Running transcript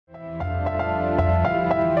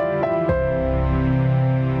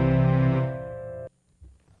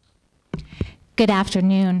Good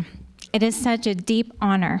afternoon. It is such a deep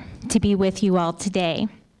honor to be with you all today.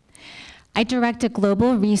 I direct a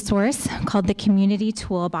global resource called the Community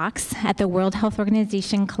Toolbox at the World Health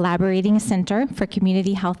Organization Collaborating Center for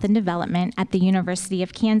Community Health and Development at the University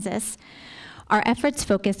of Kansas. Our efforts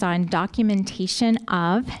focus on documentation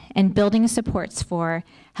of and building supports for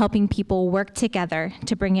helping people work together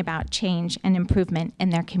to bring about change and improvement in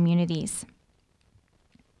their communities.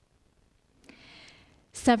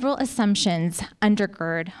 Several assumptions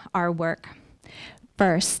undergird our work.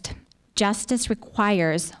 First, justice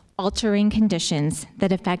requires altering conditions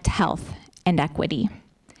that affect health and equity.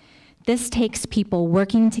 This takes people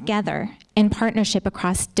working together in partnership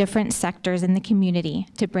across different sectors in the community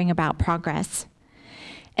to bring about progress.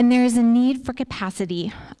 And there is a need for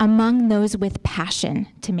capacity among those with passion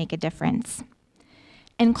to make a difference.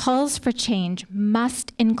 And calls for change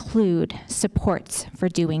must include supports for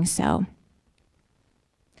doing so.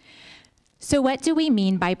 So what do we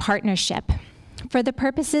mean by partnership? For the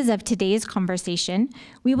purposes of today's conversation,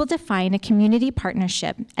 we will define a community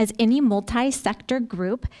partnership as any multi-sector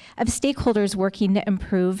group of stakeholders working to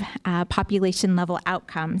improve population-level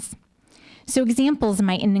outcomes. So examples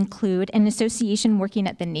might include an association working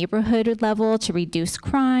at the neighborhood level to reduce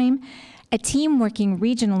crime, a team working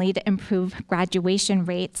regionally to improve graduation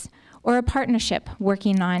rates, or a partnership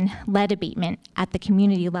working on lead abatement at the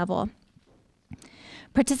community level.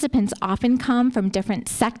 Participants often come from different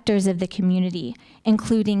sectors of the community,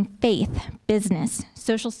 including faith, business,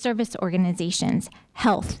 social service organizations,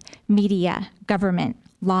 health, media, government,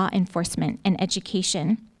 law enforcement, and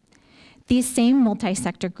education. These same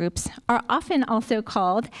multi-sector groups are often also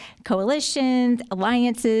called coalitions,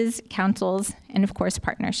 alliances, councils, and of course,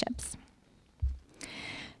 partnerships.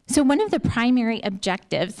 So one of the primary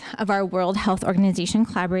objectives of our World Health Organization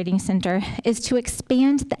Collaborating Center is to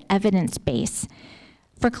expand the evidence base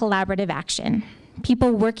for collaborative action,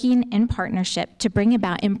 people working in partnership to bring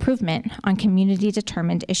about improvement on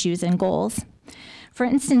community-determined issues and goals. For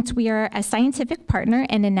instance, we are a scientific partner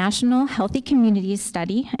in a national healthy communities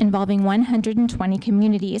study involving 120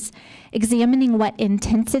 communities, examining what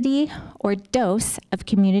intensity or dose of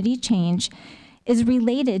community change is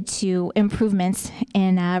related to improvements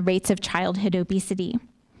in rates of childhood obesity.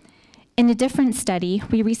 In a different study,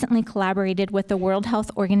 we recently collaborated with the World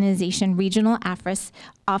Health Organization Regional Office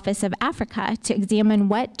of Africa to examine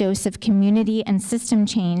what dose of community and system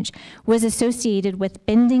change was associated with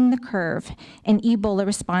bending the curve in Ebola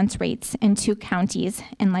response rates in 2 counties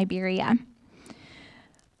in Liberia.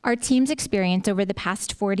 Our team's experience over the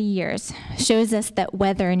past 40 years shows us that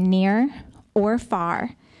whether near or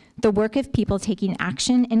far, the work of people taking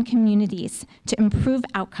action in communities to improve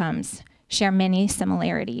outcomes share many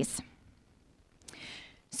similarities.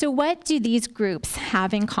 So what do these groups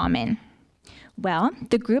have in common? Well,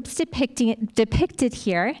 the groups depicted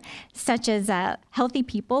here, such as Healthy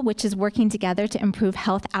People, which is working together to improve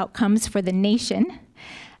health outcomes for the nation,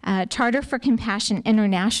 Charter for Compassion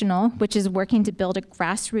International, which is working to build a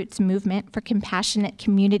grassroots movement for compassionate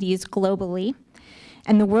communities globally,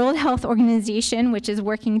 and the World Health Organization, which is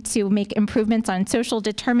working to make improvements on social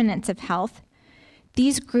determinants of health.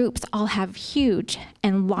 These groups all have huge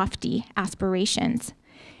and lofty aspirations.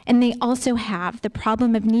 And they also have the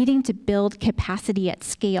problem of needing to build capacity at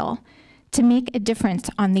scale to make a difference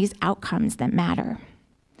on these outcomes that matter.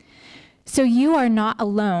 So you are not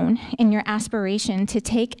alone in your aspiration to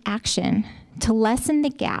take action to lessen the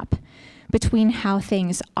gap between how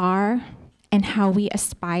things are and how we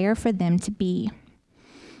aspire for them to be.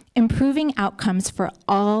 Improving outcomes for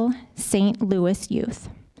all St. Louis youth,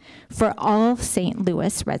 for all St.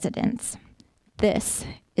 Louis residents. This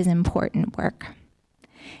is important work.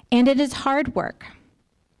 And it is hard work.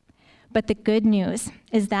 But the good news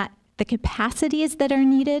is that the capacities that are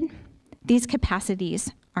needed, these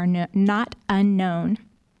capacities are not unknown.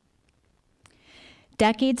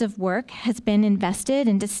 Decades of work has been invested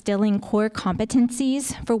in distilling core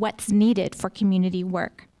competencies for what's needed for community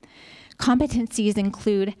work. Competencies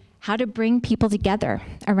include how to bring people together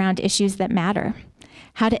around issues that matter,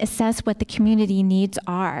 how to assess what the community needs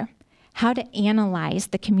are, how to analyze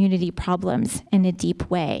the community problems in a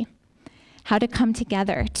deep way, how to come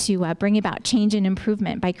together to bring about change and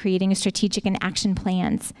improvement by creating strategic and action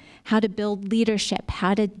plans, how to build leadership,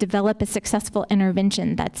 how to develop a successful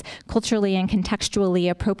intervention that's culturally and contextually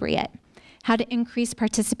appropriate, how to increase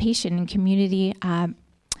participation in community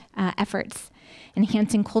efforts,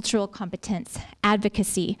 enhancing cultural competence,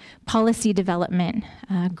 advocacy, policy development,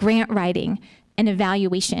 grant writing, and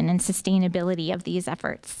evaluation and sustainability of these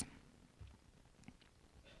efforts.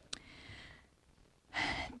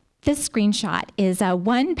 This screenshot is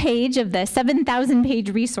one page of the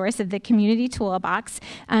 7,000-page resource of the Community Toolbox,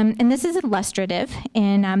 and this is illustrative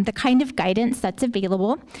in the kind of guidance that's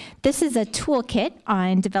available. This is a toolkit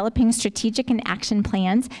on developing strategic and action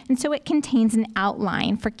plans, and so it contains an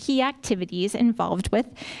outline for key activities involved with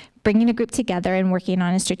bringing a group together and working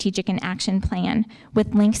on a strategic and action plan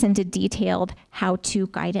with links into detailed how-to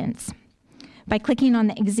guidance. By clicking on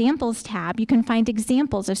the Examples tab, you can find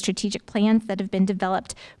examples of strategic plans that have been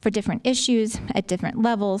developed for different issues at different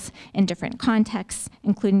levels, in different contexts,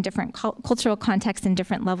 including different cultural contexts and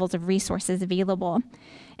different levels of resources available.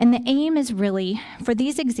 And the aim is really for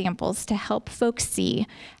these examples to help folks see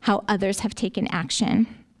how others have taken action.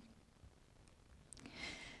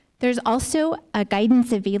 There's also a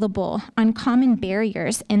guidance available on common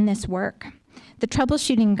barriers in this work. The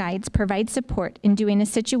troubleshooting guides provide support in doing a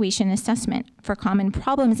situation assessment for common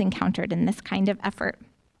problems encountered in this kind of effort.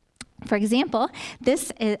 For example,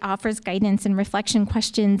 this offers guidance and reflection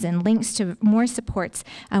questions and links to more supports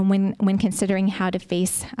when considering how to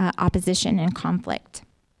face opposition and conflict.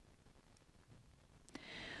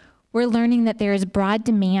 We're learning that there is broad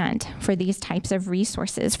demand for these types of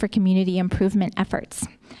resources for community improvement efforts.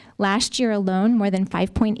 Last year alone, more than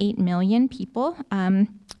 5.8 million people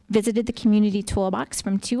visited the Community Toolbox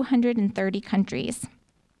from 230 countries.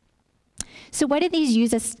 So what do these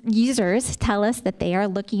users tell us that they are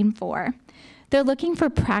looking for? They're looking for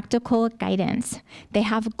practical guidance. They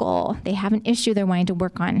have a goal, they have an issue they're wanting to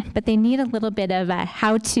work on, but they need a little bit of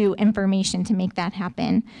how-to information to make that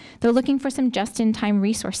happen. They're looking for some just-in-time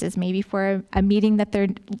resources, maybe for a meeting that they're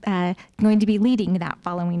going to be leading that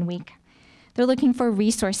following week. They're looking for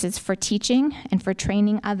resources for teaching and for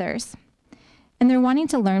training others. And they're wanting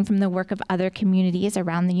to learn from the work of other communities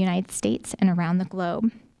around the United States and around the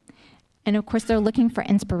globe. And of course, they're looking for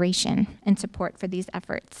inspiration and support for these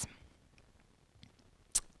efforts.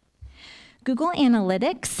 Google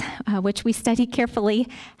Analytics, which we study carefully,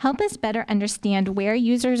 help us better understand where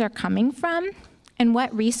users are coming from and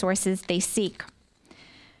what resources they seek.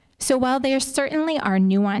 So while there certainly are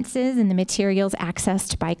nuances in the materials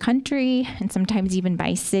accessed by country and sometimes even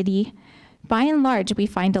by city, by and large, we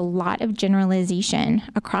find a lot of generalization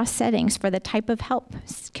across settings for the type of help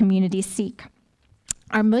communities seek.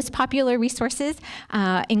 Our most popular resources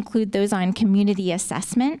include those on community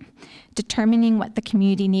assessment, determining what the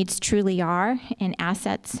community needs truly are and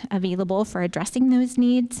assets available for addressing those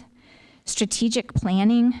needs, strategic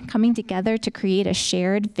planning, coming together to create a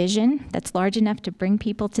shared vision that's large enough to bring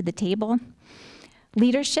people to the table,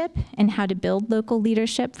 leadership and how to build local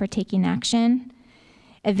leadership for taking action,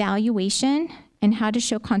 evaluation, and how to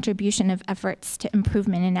show contribution of efforts to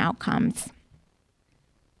improvement in outcomes.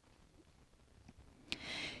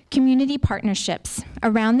 Community partnerships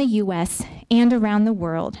around the US and around the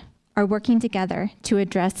world are working together to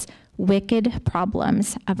address wicked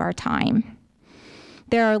problems of our time.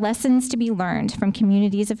 There are lessons to be learned from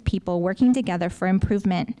communities of people working together for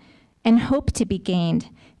improvement and hope to be gained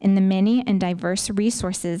in the many and diverse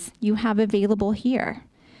resources you have available here,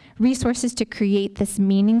 resources to create this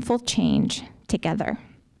meaningful change together.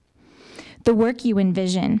 The work you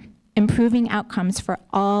envision, improving outcomes for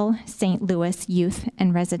all St. Louis youth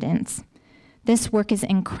and residents. This work is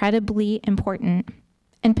incredibly important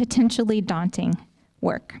and potentially daunting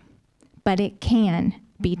work, but it can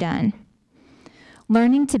be done.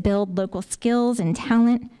 Learning to build local skills and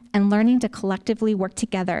talent and learning to collectively work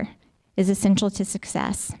together is essential to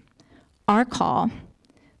success. Our call,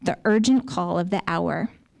 the urgent call of the hour,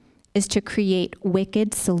 is to create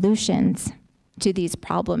wicked solutions to these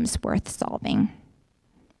problems worth solving.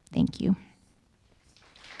 Thank you.